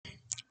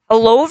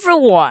Hello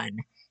everyone,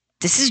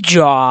 this is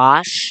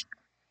Josh,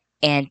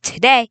 and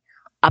today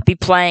I'll be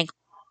playing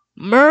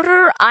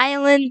Murder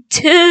Island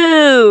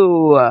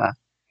 2!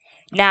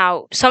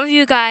 Now, some of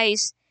you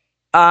guys,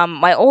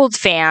 my old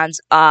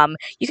fans,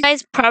 you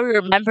guys probably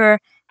remember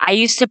I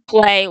used to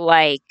play,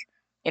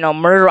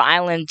 Murder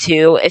Island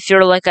 2. If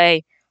you're like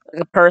a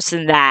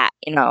person that,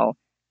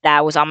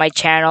 that was on my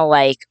channel,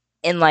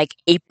 in,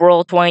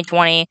 April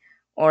 2020,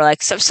 or,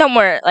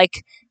 somewhere,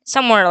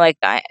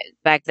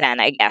 back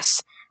then, I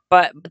guess.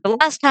 But the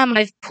last time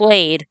I've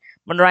played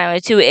Murder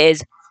Island 2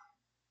 is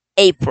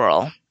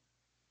April.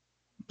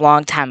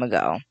 Long time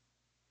ago.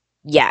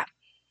 Yeah.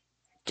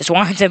 Just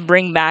wanted to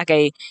bring back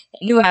a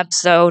new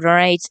episode,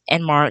 alright,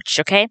 in March,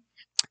 okay?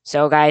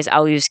 So, guys,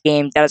 I'll leave this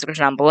game down in the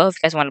description down below if you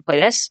guys want to play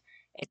this.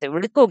 It's a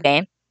really cool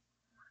game.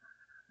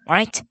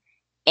 Alright?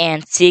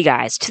 And see you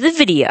guys to the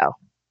video.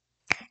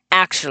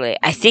 Actually,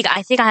 I think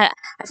I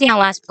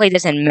last played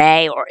this in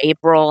May or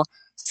April,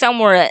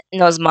 somewhere in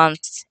those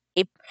months.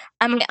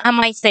 I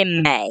might say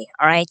May,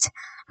 alright?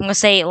 I'm gonna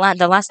say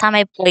the last time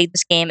I played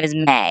this game is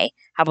May.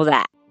 How about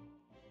that?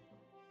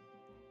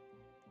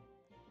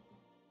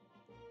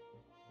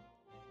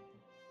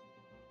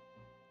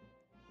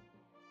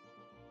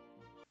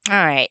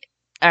 Alright.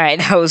 Alright,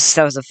 that was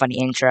a funny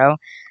intro.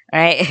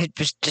 Alright,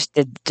 just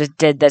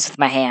did this with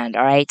my hand,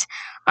 alright?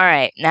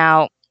 Alright,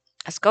 now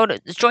let's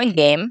join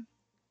game.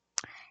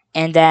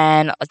 And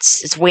then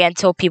let's wait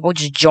until people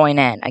just join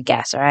in, I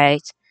guess,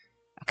 alright?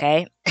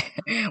 Okay?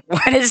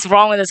 What is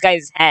wrong with this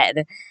guy's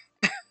head?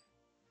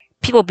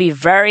 People be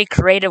very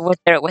creative with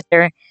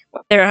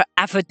their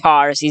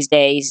avatars these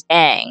days.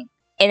 Dang.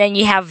 And then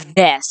you have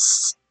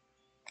this.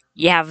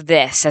 You have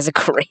this as a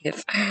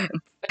creative.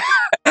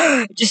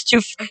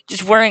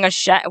 just wearing a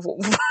shirt.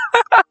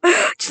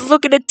 Just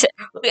look at it.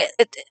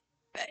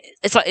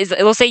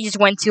 It'll say you just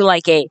went to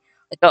like a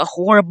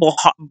horrible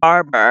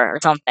barber or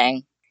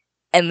something,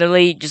 and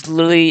literally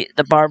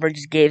the barber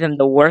just gave him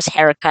the worst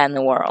haircut in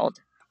the world.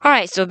 All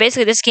right, so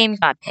basically this game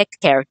got picked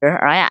character.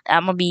 All right,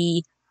 I'm gonna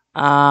be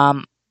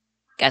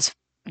guess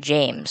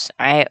James.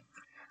 All right,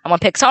 I'm gonna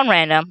pick someone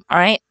random. All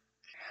right.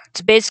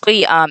 So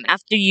basically,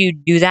 after you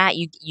do that,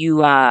 you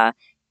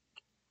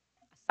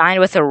sign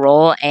with a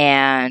role,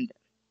 and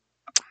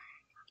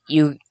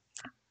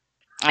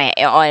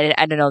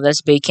I don't know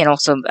this, but you can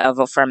also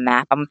vote for a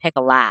map. I'm gonna pick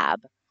a lab.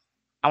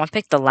 I'm gonna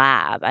pick the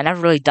lab. I never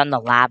really done the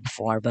lab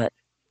before, but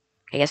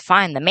I guess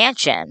fine. The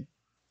mansion. You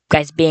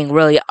guys being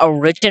really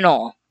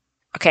original.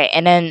 Okay,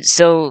 and then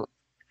so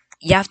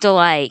you have to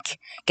I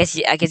guess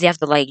you have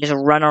to just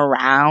run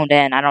around,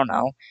 and I don't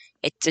know.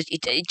 It's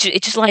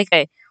just like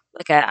a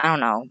I don't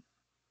know.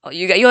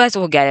 You guys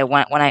will get it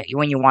when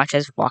you watch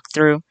this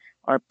walkthrough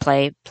or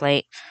play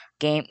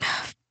game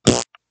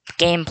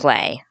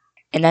gameplay.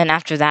 And then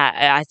after that,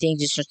 I think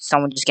just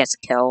someone just gets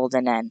killed,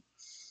 and then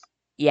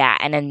yeah,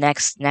 and then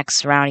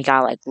next round you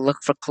gotta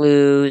look for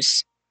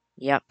clues.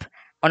 Yep.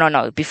 Oh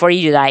no! Before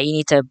you do that, you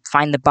need to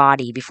find the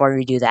body before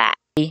you do that.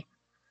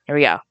 Here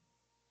we go.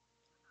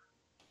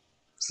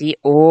 See?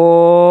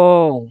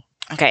 Oh.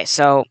 Okay,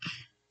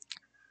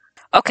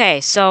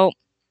 so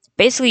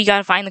basically you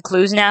gotta find the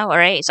clues now. All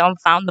right. Someone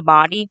found the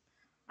body.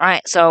 All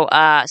right. So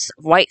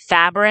white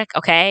fabric.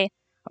 Okay.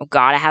 Oh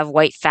God, I have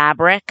white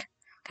fabric.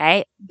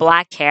 Okay.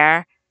 Black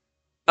hair.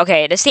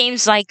 Okay, this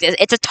seems like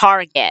it's a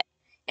target.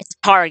 It's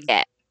a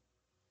target.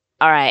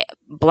 Alright,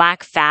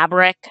 black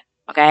fabric.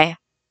 Okay.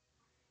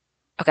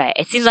 Okay,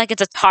 it seems like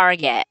it's a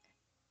target.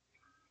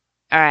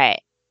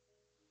 Alright.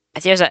 I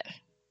think there's a...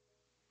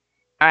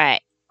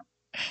 Alright.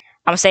 I'm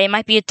gonna say it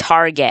might be a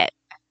target.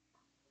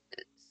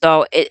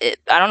 So, I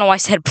don't know why I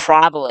said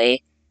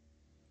probably.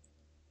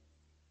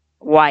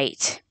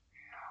 White.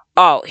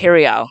 Oh, here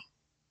we go.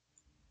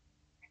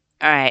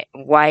 Alright,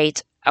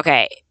 white.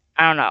 Okay,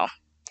 I don't know.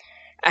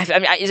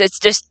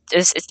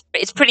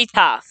 It's pretty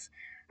tough,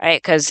 right?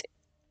 Because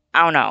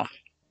I don't know.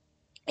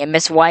 And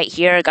Miss White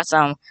here got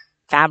some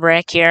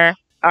fabric here.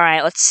 All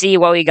right, let's see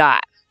what we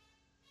got.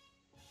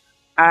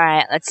 All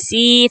right, let's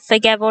see if I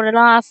get voted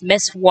off.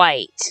 Miss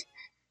White.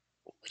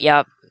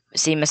 Yep.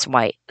 See Miss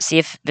White. See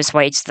if Miss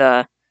White's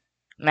the.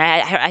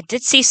 I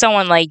did see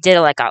someone did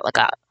a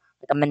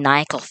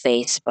maniacal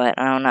face, but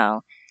I don't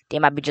know. They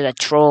might be just a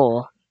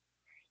troll.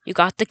 You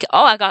got the.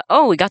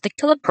 we got the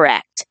killer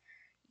correct.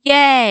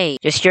 Yay!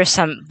 Just hear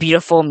some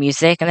beautiful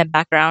music in the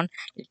background,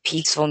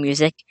 peaceful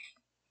music,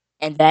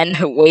 and then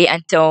wait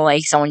until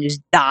someone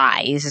just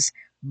dies,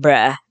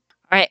 bruh.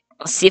 All right,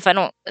 let's see if I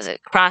don't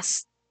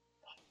cross.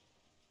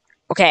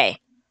 Okay,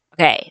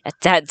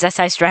 that's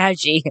my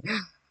strategy.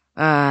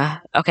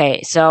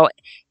 Okay, so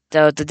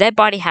the dead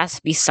body has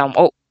to be some.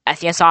 Oh, I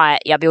think I saw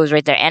it. Yep, it was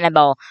right there.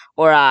 Annabelle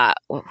or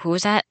who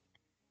was that?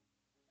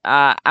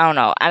 I don't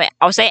know. I mean,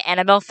 I would say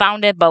Annabelle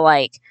found it, but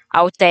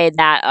I would say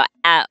that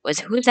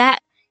who's that?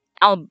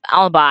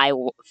 Alibi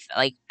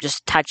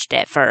just touched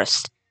it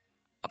first.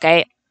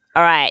 Okay.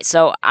 All right.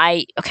 So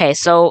I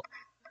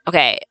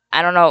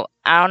don't know.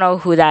 I don't know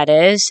who that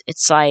is.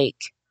 Is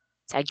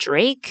that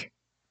Drake?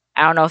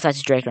 I don't know if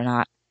that's Drake or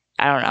not.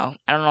 I don't know.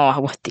 I don't know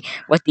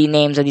what the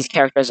names of these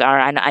characters are.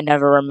 I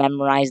never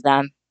memorized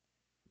them.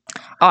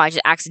 Oh, I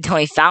just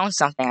accidentally found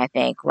something. I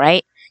think,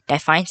 right? Did I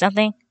find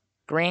something?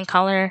 Green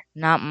color,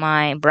 not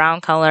mine.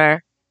 Brown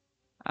color.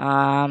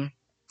 Um.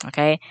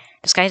 Okay.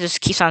 This guy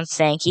just keeps on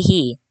saying hee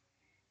hee.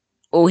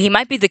 Oh, he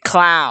might be the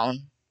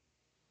clown.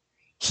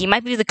 He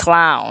might be the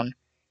clown.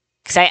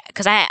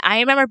 I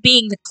remember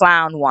being the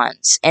clown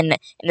once in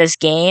this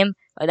game.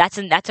 That's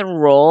a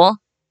role.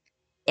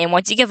 And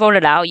once you get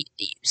voted out,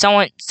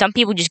 some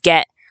people just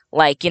get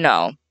like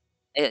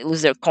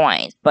lose their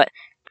coins. But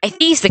I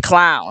think he's the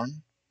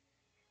clown.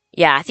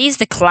 Yeah, I think he's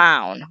the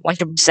clown,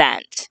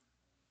 100%.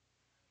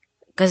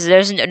 Because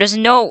there's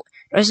no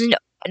there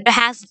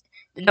has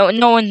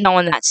no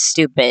one that's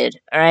stupid.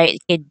 All right,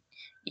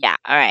 yeah,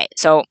 all right.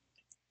 So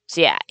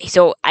yeah,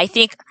 so I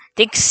think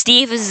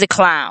Steve is the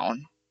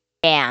clown.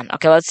 Dan.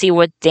 Okay, let's see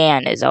what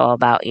Dan is all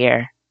about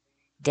here.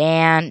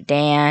 Dan.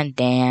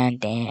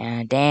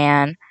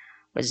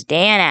 Where's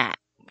Dan at?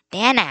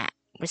 Dan at?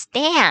 Where's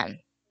Dan?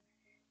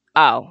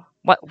 Oh,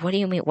 what do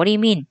you mean? What do you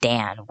mean,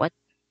 Dan? What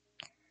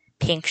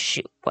pink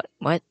shoe?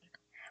 What?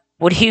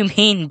 What do you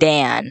mean,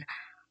 Dan?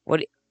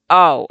 What?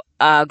 Oh,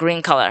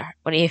 green color.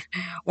 What do you?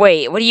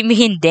 Wait, what do you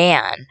mean,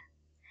 Dan?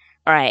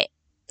 All right.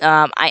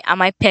 I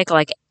might pick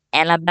like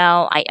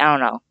Annabelle. I don't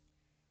know.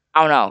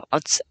 I don't know.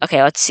 Let's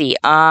see.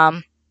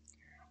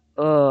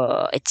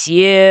 It's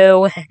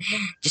you.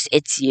 Just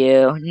it's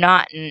you,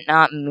 not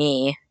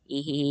me.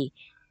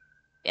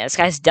 Yeah, this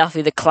guy's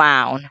definitely the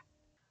clown.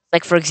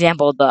 Like for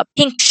example, the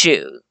pink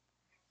shoe.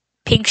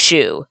 Pink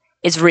shoe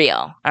is real,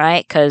 all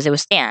right? Because it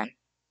was Dan.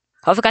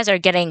 Hope you guys are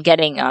getting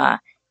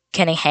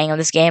hang of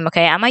this game.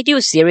 Okay, I might do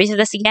a series of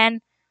this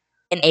again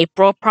in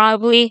April,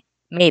 probably.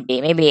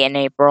 Maybe in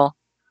April.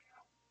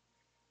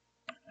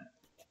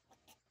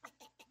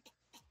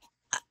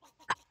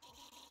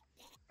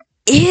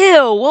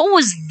 Ew, what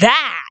was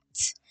that?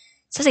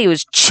 Sounds like he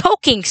was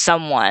choking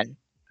someone.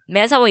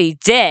 Man, that's not what he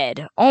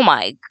did. Oh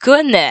my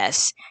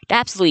goodness, that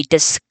absolutely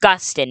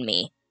disgusted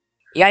me.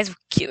 You guys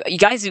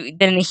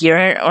didn't hear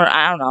it, or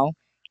I don't know.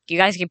 You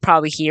guys can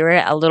probably hear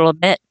it a little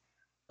bit,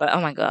 but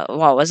oh my god,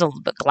 wow, there's a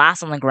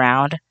glass on the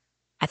ground.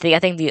 I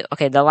think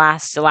the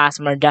last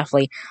one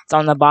definitely it's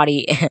on the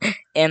body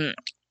and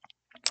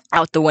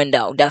out the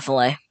window,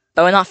 definitely.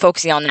 But we're not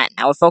focusing on that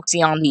now. We're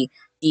focusing on the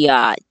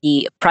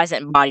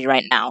present body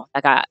right now.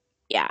 I got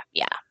yeah.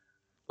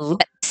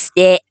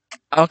 Lipstick.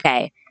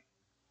 Okay.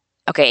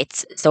 Okay,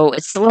 it's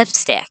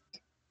lipstick.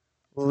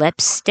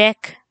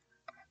 Lipstick.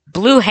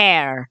 Blue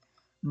hair.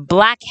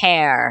 Black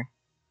hair.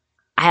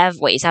 I have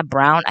wait, is that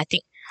brown? I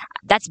think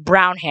that's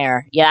brown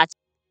hair. Yeah, that's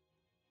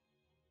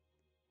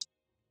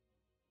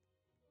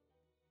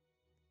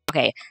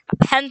okay. A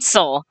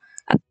pencil.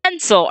 A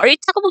pencil. Are you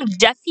talking about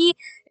Jeffy?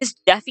 Is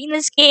Jeffy in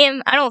this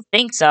game? I don't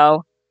think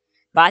so.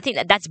 But I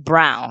think that's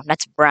brown.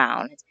 That's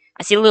brown.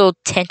 I see a little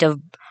tint of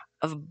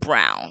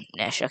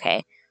brownish.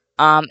 Okay.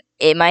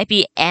 It might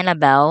be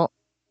Annabelle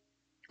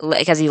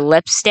because he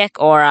lipstick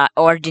or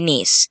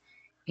Denise.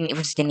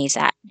 Where's Denise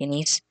at?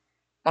 Denise.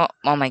 Oh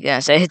my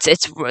goodness. It's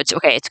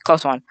okay. It's a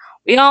close one.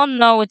 We all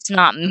know it's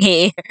not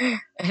me.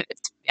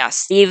 Yeah,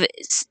 Steve.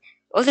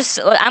 I'm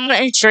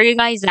gonna assure you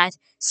guys that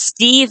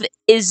Steve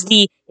is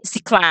the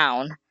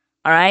clown.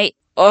 All right.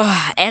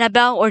 Oh,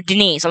 Annabelle or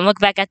Denise. I'm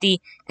looking back at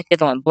the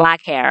other one.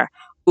 Black hair.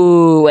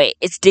 Ooh, wait.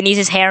 It's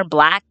Denise's hair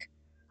black.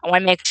 I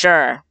want to make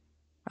sure.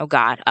 Oh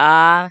God.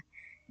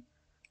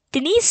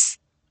 Denise.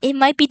 It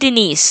might be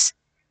Denise.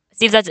 Let's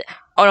see if that's.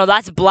 Oh no,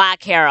 that's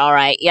black hair. All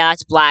right. Yeah,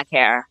 that's black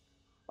hair.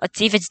 Let's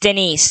see if it's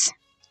Denise.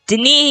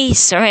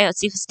 Denise. All right. Let's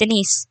see if it's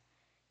Denise.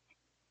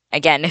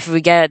 Again, if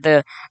we get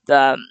the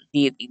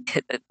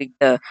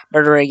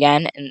murder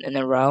again in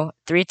a row,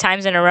 3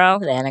 times in a row,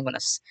 then I'm gonna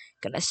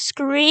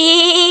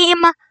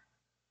scream. All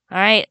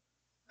right.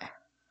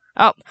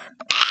 Oh,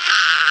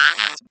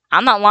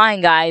 I'm not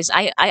lying, guys.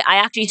 I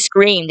actually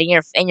screamed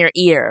in your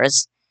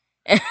ears.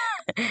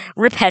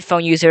 Rip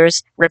headphone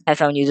users. Rip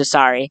headphone users.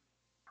 Sorry.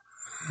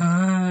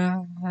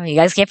 You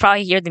guys can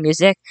probably hear the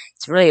music.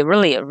 It's really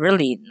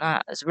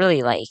not. It's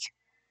really like,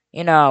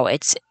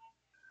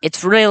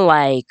 it's really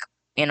like,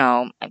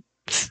 I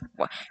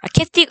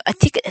can't think. I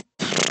think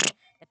the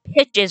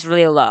pitch is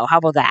really low. How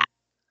about that?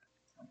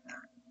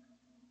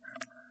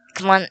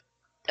 Come on,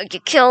 don't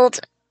get killed.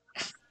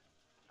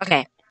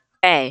 Okay.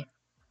 Hey.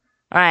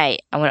 All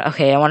right. I wonder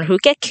who who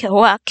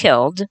got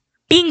killed.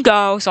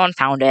 Bingo! Someone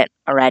found it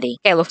already.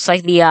 Okay, looks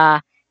like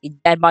the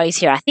dead body's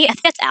here. I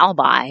think that's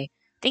Albi. I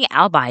think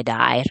Albi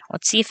died.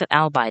 Let's see if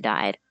Albi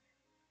died.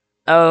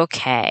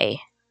 Okay.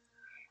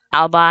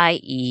 Albi,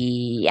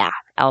 yeah,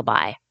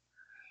 Albi.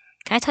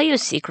 Can I tell you a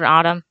secret,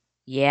 Autumn?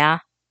 Yeah.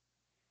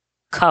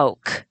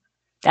 Coke.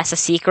 That's a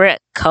secret.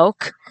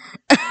 Coke.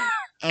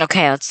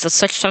 Okay, let's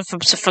search for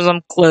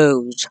some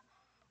clues.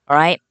 All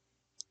right.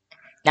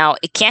 Now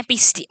it can't be.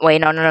 Wait,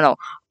 no.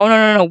 Oh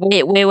no.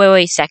 Wait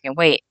a second.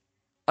 Wait.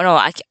 Oh no,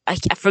 I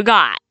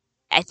forgot.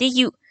 I think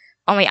you.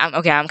 Oh wait,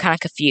 I'm kind of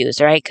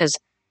confused, right? Because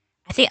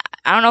I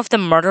don't know if the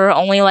murderer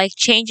only like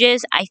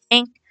changes.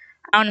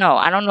 I don't know.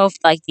 I don't know if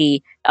like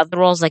the other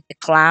roles, like the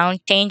clown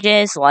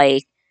changes,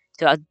 like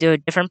to a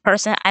different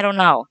person. I don't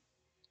know.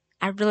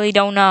 I really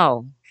don't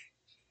know.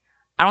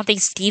 I don't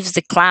think Steve's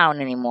the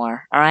clown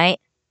anymore. All right.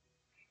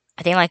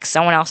 I think like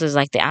someone else is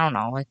like the I don't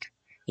know, like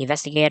the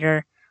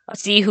investigator.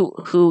 Let's see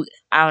who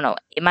I don't know.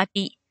 It might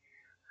be.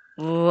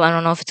 Ooh, I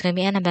don't know if it's gonna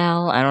be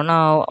Annabelle. I don't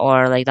know,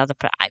 or like the other.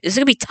 This is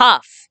gonna be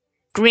tough.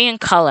 Green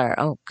color.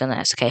 Oh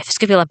goodness. Okay, if it's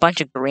gonna be like a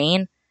bunch of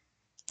green,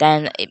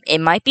 then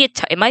it might be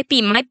it might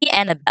be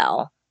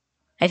Annabelle.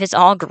 If it's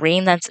all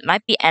green, then it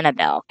might be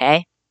Annabelle.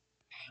 Okay,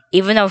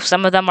 even though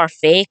some of them are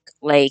fake,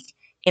 like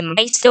it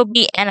might still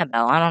be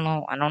Annabelle. I don't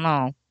know. I don't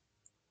know.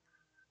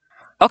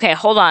 Okay,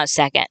 hold on a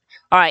second.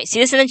 All right, see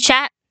this in the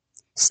chat,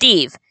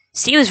 Steve.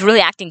 Steve is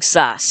really acting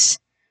sus.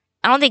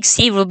 I don't think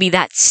Steve will be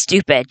that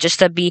stupid just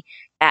to be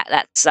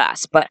that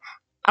sus. But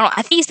I don't.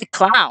 I think he's the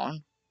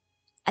clown.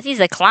 I think he's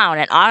the clown,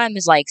 and Autumn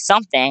is like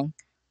something.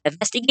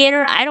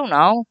 Investigator? I don't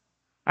know.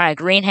 Alright,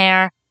 green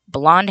hair,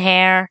 blonde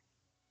hair.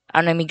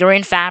 I don't know,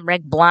 green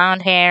fabric,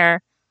 blonde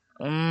hair.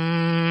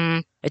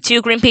 The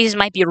two green pieces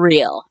might be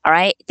real.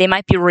 Alright? They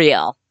might be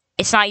real.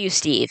 It's not you,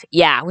 Steve.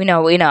 Yeah, we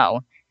know, we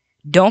know.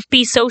 Don't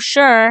be so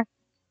sure.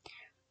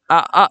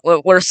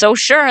 We're so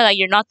sure that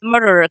you're not the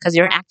murderer because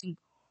you're acting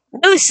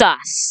really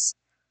sus.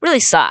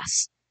 Really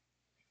sus.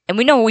 And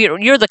we know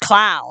you're the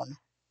clown.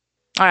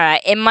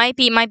 Alright, it might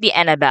be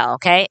Annabelle,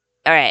 okay?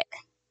 Alright.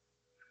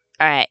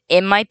 Alright,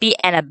 it might be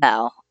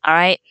Annabelle.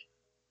 Alright?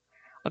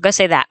 I'm gonna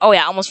say that. Oh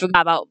yeah, I almost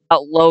forgot about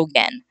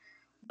Logan.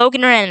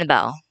 Logan or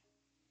Annabelle.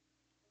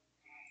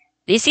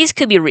 These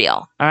could be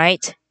real,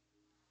 alright?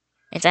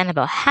 It's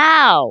Annabelle.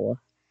 How?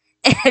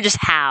 Just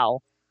how?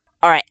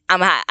 Alright, I'm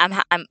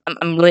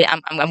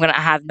gonna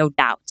have no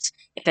doubts.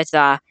 If it's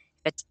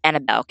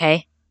Annabelle,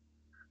 okay?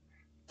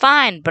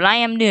 Fine, but I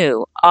am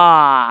new.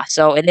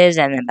 So it is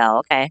Annabelle,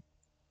 okay.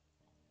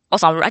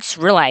 Also, I just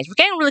realized we're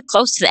getting really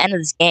close to the end of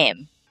this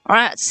game.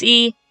 Alright, let's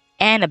see.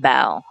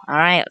 Annabelle.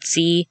 Alright, let's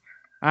see.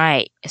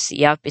 Alright,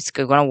 yep, it's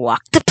gonna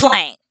walk the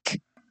plank.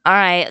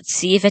 Alright, let's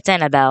see if it's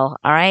Annabelle.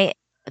 Alright,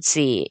 let's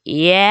see.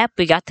 Yep,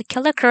 we got the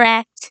killer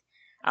correct.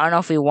 I don't know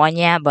if we won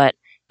yet, but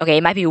okay,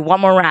 it might be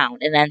one more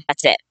round, and then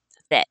that's it.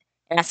 That's it.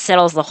 And that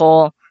settles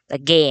the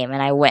game,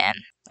 and I win.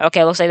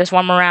 Okay, looks like there's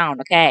one more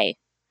round. Okay.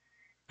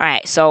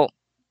 Alright, so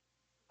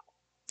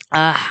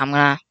I'm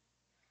gonna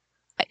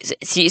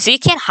so you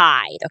can't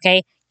hide,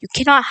 okay? You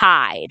cannot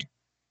hide.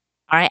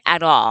 Alright,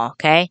 at all,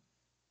 okay?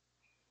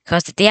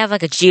 Because they have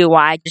like a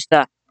GUI, just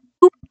a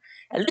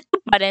little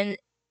button.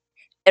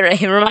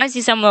 It reminds me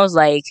of some of those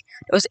like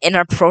those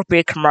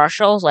inappropriate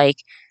commercials. Like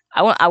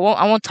I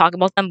won't talk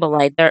about them, but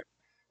like they're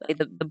like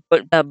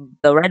the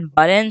red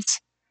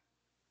buttons.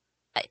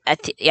 I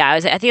think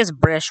it's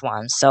British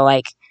ones. So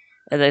like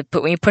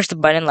when you push the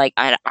button, like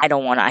I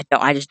don't wanna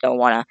I just don't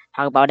wanna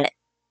talk about it.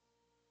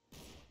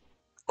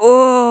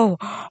 Oh,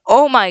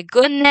 oh my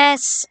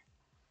goodness!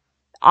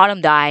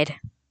 Autumn died.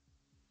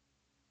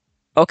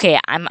 Okay,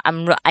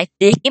 I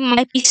think it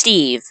might be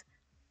Steve.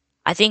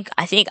 I think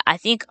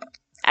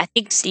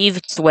Steve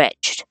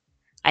switched.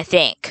 I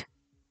think.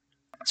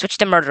 Switch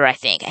to murder, I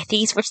think. I think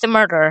he switched to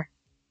murder.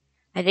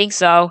 I think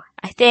so.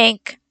 I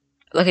think.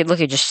 Look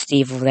at just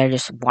Steve over there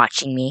just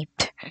watching me.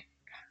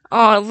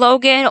 Oh,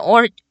 Logan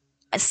or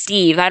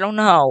Steve, I don't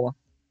know.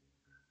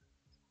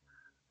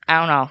 I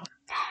don't know.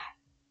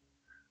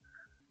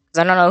 'Cause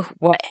I don't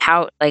know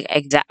how, like,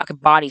 exact, okay,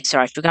 body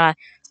search. We gotta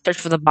search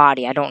for the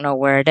body. I don't know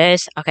where it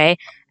is, okay?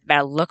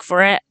 Better look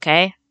for it,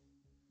 okay?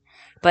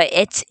 But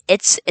it's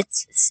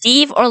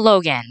Steve or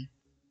Logan.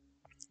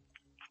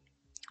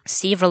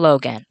 Steve or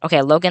Logan.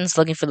 Okay, Logan's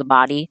looking for the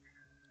body.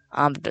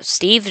 But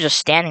Steve is just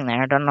standing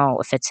there. I don't know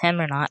if it's him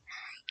or not.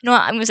 You know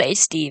what? I'm gonna say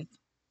Steve.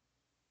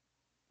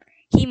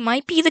 He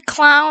might be the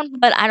clown,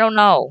 but I don't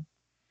know.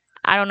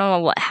 I don't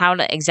know I don't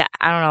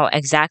know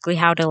exactly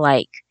how to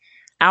like.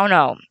 I don't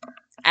know.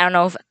 I don't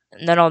know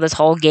if this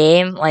whole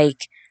game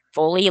like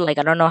fully like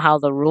I don't know how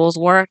the rules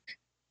work,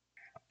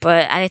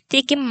 but I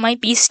think it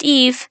might be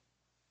Steve.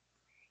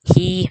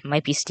 He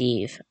might be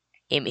Steve.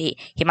 He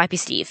might be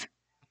Steve.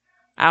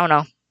 I don't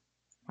know.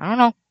 I don't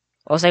know.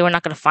 Looks like we're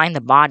not gonna find the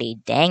body.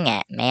 Dang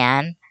it,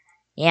 man.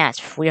 Yeah,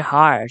 it's really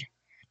hard.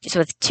 Just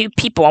with two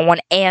people and one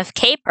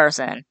AFK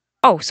person.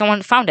 Oh,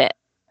 someone found it.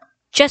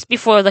 Just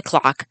before the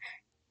clock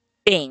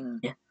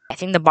binged. I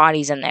think the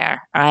body's in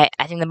there. Alright,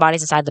 I think the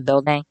body's inside the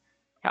building.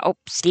 Oh,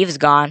 Steve's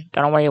gone.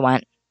 Don't know where he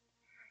went.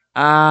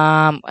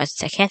 I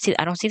can't see.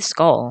 I don't see the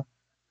skull.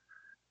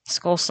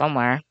 Skull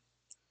somewhere.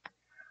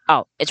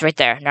 Oh, it's right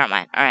there. Never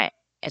mind. Alright,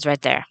 it's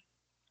right there.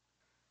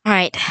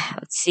 Alright,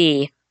 let's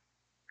see.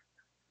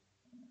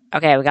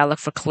 Okay, we gotta look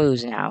for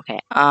clues now. Okay,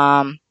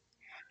 how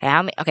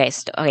many? Okay,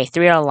 okay,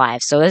 3 are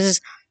alive. So this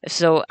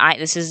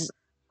is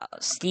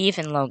Steve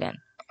and Logan.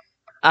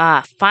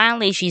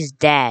 Finally she's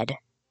dead.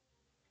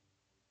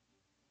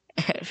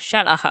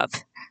 Shut up.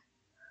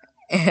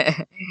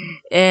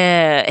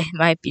 It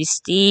might be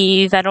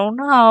Steve. I don't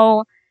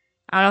know.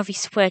 I don't know if he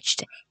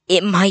switched.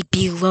 It might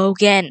be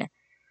Logan.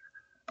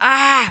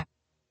 Ah!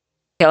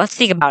 Okay, let's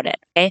think about it,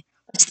 okay?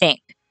 Let's think.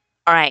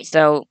 Alright,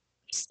 so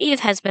Steve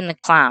has been a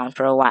clown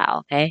for a while,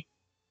 okay?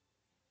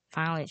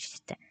 Finally,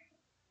 she's dead.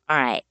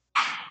 Alright.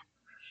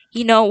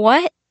 You know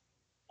what?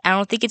 I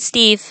don't think it's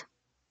Steve.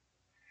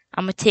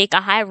 I'm gonna take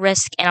a high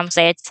risk and I'm gonna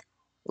say it's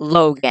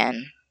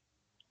Logan.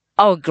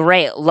 Oh,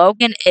 great.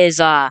 Logan is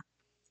a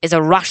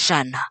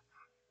Russian.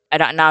 I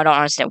don't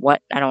understand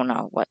what. I don't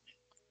know what.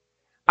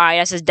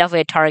 Alright, this is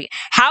definitely a target.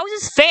 How is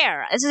this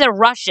fair? This is a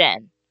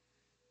Russian.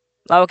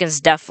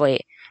 Logan's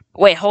definitely.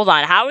 Wait, hold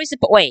on. How is it?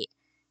 Wait.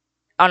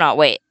 Oh no,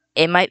 wait.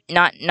 It might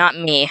not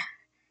me.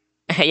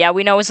 Yeah,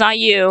 we know it's not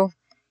you.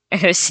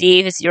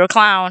 Steve, it's your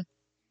clown.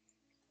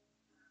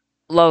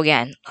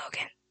 Logan.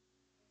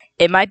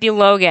 It might be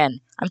Logan.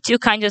 I'm too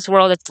kind to this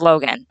world. It's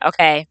Logan.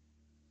 Okay.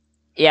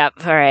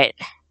 Yep. All right.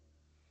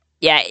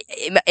 Yeah,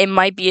 it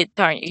might be a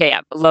turn.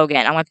 Yeah,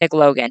 Logan. I'm gonna pick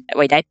Logan.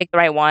 Wait, did I pick the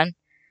right one?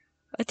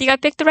 I think I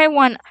picked the right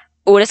one.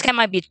 Oh, this guy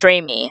might betray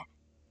me.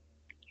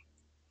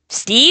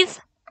 Steve?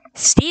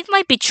 Steve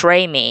might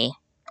betray me.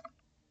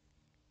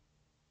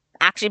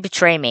 Actually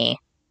betray me.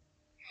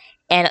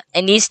 And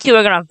these two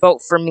are gonna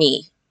vote for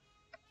me.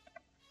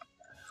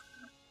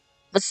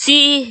 Let's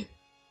see.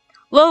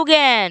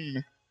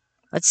 Logan!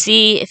 Let's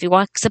see if he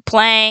walks a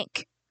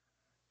plank.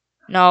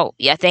 No,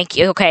 yeah, thank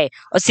you. Okay,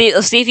 let's see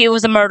if he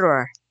was a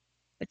murderer.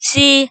 Let's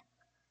see.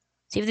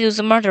 See if he was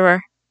a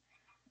murderer.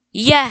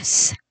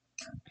 Yes!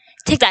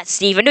 Take that,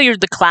 Steve. I know you're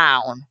the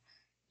clown.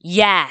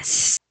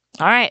 Yes!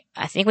 Alright,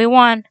 I think we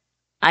won.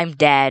 I'm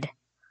dead.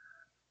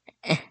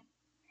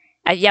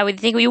 Yeah, we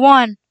think we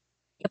won.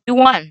 Yep, we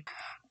won.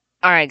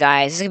 Alright,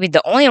 guys, this is gonna be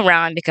the only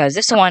round because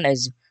this one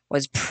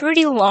was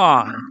pretty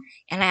long.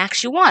 And I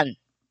actually won.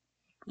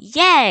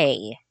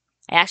 Yay!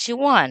 I actually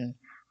won.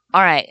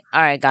 Alright,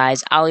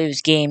 guys. I'll leave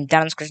this game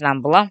down in the description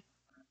down below.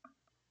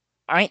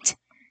 Alright,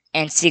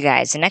 and see you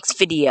guys in the next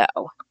video.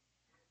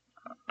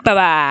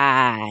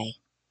 Bye-bye.